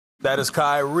That is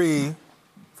Kyrie.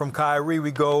 From Kyrie, we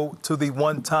go to the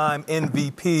one-time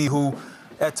MVP who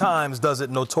at times does it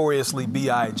notoriously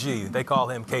B.I.G. They call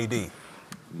him KD.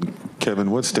 Kevin,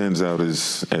 what stands out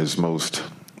as most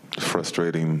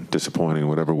frustrating, disappointing,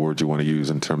 whatever word you want to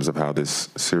use in terms of how this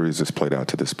series has played out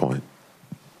to this point?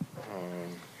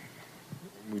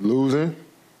 We losing.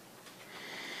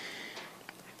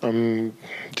 I'm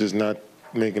just not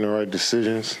making the right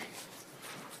decisions.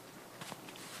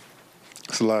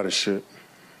 It's a lot of shit.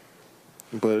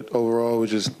 But overall, we're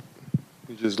just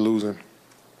losing.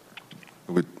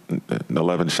 With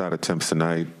 11 shot attempts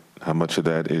tonight, how much of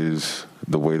that is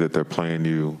the way that they're playing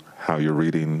you, how you're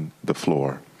reading the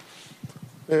floor?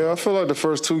 Yeah, I feel like the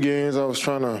first two games I was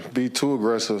trying to be too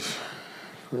aggressive.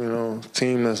 You know,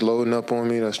 team that's loading up on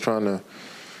me, that's trying to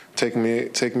take me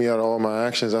out of all my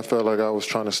actions. I felt like I was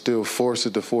trying to still force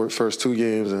it the first two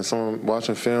games. And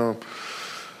watching film,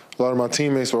 a lot of my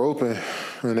teammates were open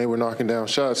and they were knocking down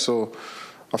shots. So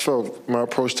I felt my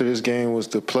approach to this game was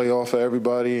to play off of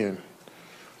everybody and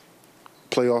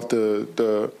play off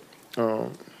getting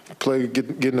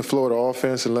the floor of the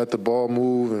offense and let the ball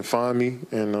move and find me.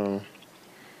 And,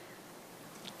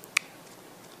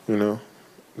 you know,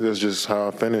 that's just how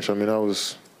I finished. I mean, I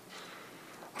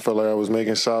felt like I was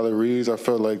making solid reads. I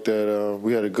felt like that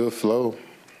we had a good flow.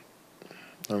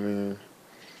 I mean,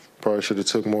 probably should have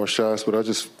took more shots, but I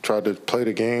just tried to play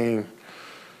the game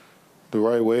the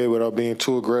right way without being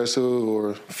too aggressive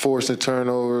or forcing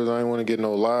turnovers. I didn't want to get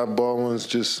no live ball ones,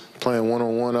 just playing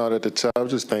one-on-one out at the top. I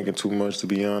was just thinking too much, to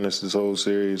be honest, this whole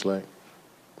series, like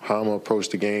how I'm going to approach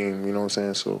the game, you know what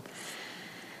I'm saying? So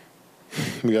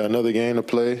we got another game to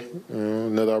play, you know,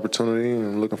 another opportunity, and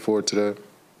I'm looking forward to that.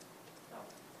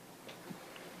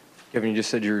 Kevin, you just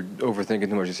said you're overthinking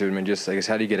too much. I mean, just, I guess,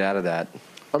 how do you get out of that?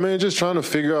 I mean, just trying to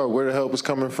figure out where the help is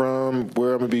coming from, how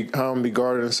I'm gonna be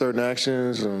guarded in certain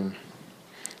actions, and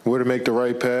where to make the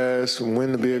right pass,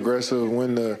 when to be aggressive,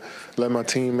 when to let my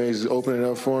teammates open it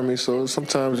up for me. So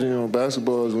sometimes, you know,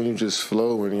 basketball is when you just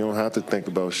flow and you don't have to think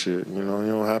about shit. You know, you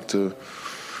don't have to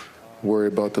worry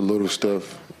about the little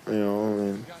stuff. You know,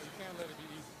 and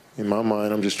in my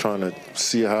mind, I'm just trying to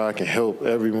see how I can help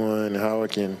everyone and how I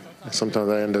can. Sometimes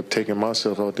I end up taking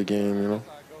myself out the game, you know.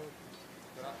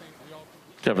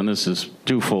 Kevin, this is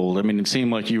twofold. I mean, it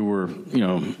seemed like you were, you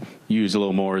know, used a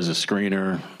little more as a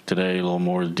screener today, a little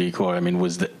more as a decoy. I mean,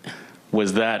 was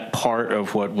that part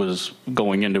of what was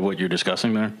going into what you're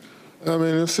discussing there? I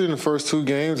mean, I've seen the first two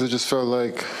games. It just felt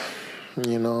like,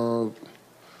 you know,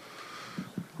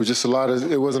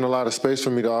 it wasn't a lot of space for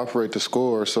me to operate the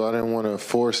score, so I didn't want to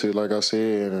force it, like I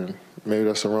said, and maybe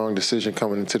that's the wrong decision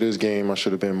coming into this game. I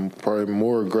should have been probably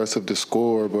more aggressive to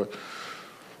score, but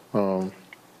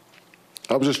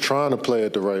I was just trying to play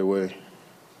it the right way,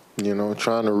 you know,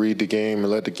 trying to read the game and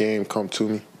let the game come to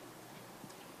me.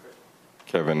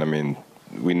 Kevin, I mean,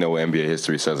 we know what NBA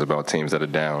history says about teams that are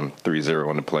down 3-0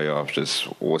 in the playoffs. Just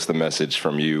what's the message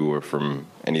from you or from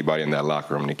anybody in that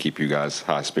locker room to keep you guys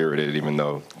high-spirited, even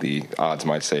though the odds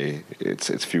might say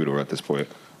it's futile at this point?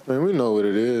 I mean, we know what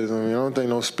it is. I mean, I don't think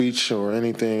no speech or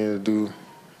anything to do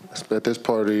at this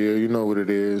part of the year. You know what it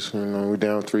is. You know, we're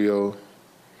down 3-0.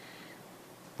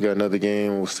 We got another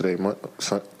game. What's today?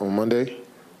 On Monday?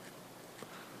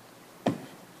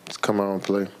 Let's come out and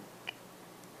play.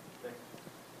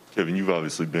 Kevin, you've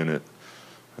obviously been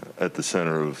at the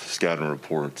center of scouting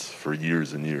reports for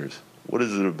years and years. What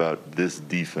is it about this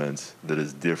defense that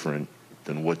is different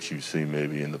than what you've seen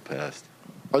maybe in the past?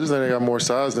 I just think they got more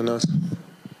size than us.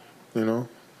 You know,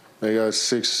 they got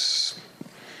six.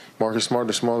 Marcus Smart,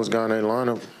 the smallest guy in their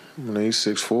lineup, and he's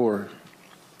 6'4".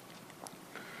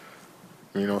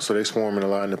 You know, so they swarming a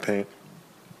lot in the paint.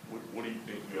 What do you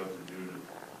think you have to do to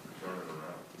turn it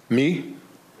around? Me? Yeah.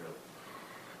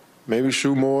 Maybe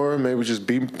shoot more. Maybe just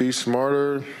be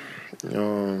smarter.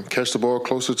 Catch the ball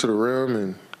closer to the rim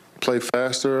and play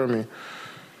faster. I mean,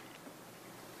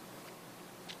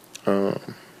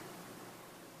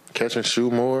 catch and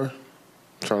shoot more.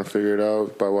 Trying to figure it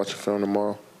out by watching film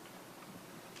tomorrow.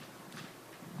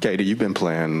 Katie, you've been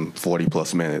playing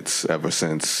 40-plus minutes ever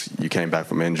since you came back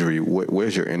from injury.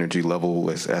 Where's your energy level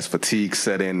as fatigue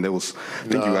set in? I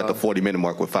think you were at the 40-minute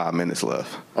mark with 5 minutes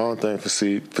left. I don't think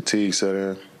fatigue set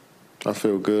in. I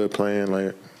feel good playing.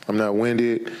 Like, I'm not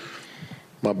winded.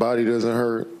 My body doesn't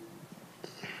hurt.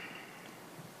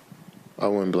 I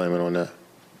wouldn't blame it on that.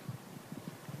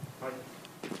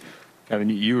 Kevin,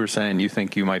 you were saying you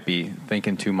think you might be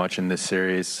thinking too much in this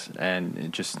series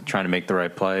and just trying to make the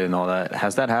right play and all that.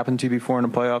 Has that happened to you before in a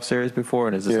playoff series before?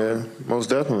 And is this most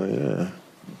definitely, yeah.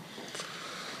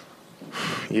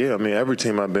 Yeah, I mean, every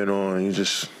team I've been on, you're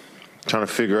just trying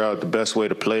to figure out the best way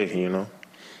to play, you know.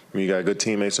 you got good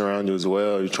teammates around you as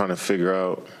well. You're trying to figure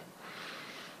out.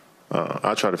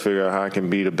 I try to figure out how I can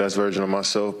be the best version of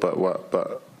myself,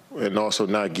 and also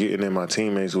not getting in my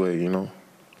teammates' way.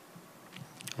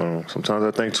 Sometimes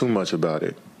I think too much about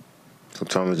it.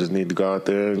 Sometimes I just need to go out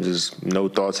there and just no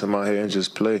thoughts in my head and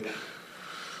just play.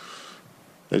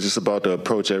 It's just about the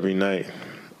approach every night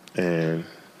and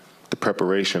the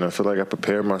preparation. I feel like I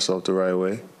prepared myself the right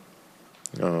way.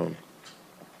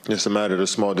 It's a matter of the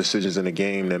small decisions in the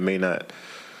game that may not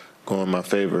go in my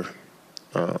favor.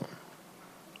 I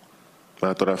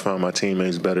thought I found my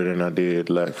teammates better than I did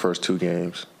the first 2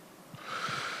 games.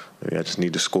 Maybe I just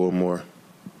need to score more.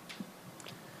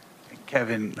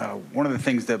 Kevin, one of the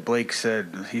things that Blake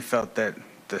said, he felt that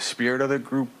the spirit of the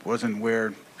group wasn't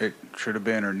where it should have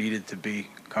been or needed to be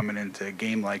coming into a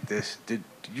game like this. Did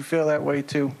you feel that way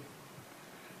too?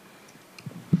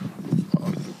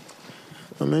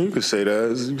 I mean, you could say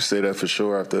that. You could say that for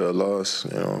sure after a loss,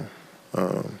 I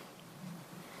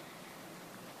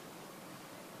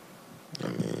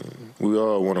mean, we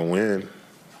all want to win.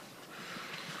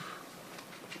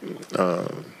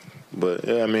 But,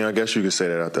 yeah, I mean, I guess you could say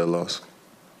that after a loss.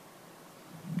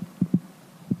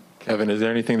 Kevin, is there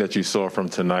anything that you saw from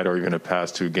tonight or even the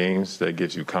past 2 games that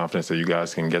gives you confidence that you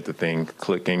guys can get the thing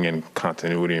clicking and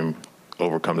continuity and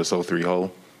overcome this 0-3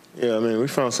 hole? Yeah, I mean, we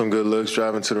found some good looks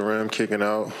driving to the rim, kicking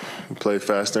out. We played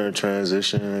faster in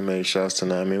transition and made shots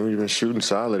tonight. I mean, we've been shooting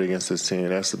solid against this team.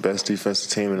 That's the best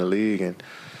defensive team in the league. And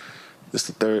it's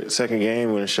the second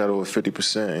game when it shot over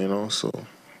 50%, so...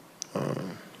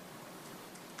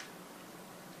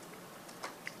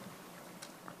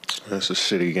 That's a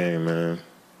shitty game, man.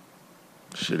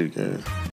 Shitty game.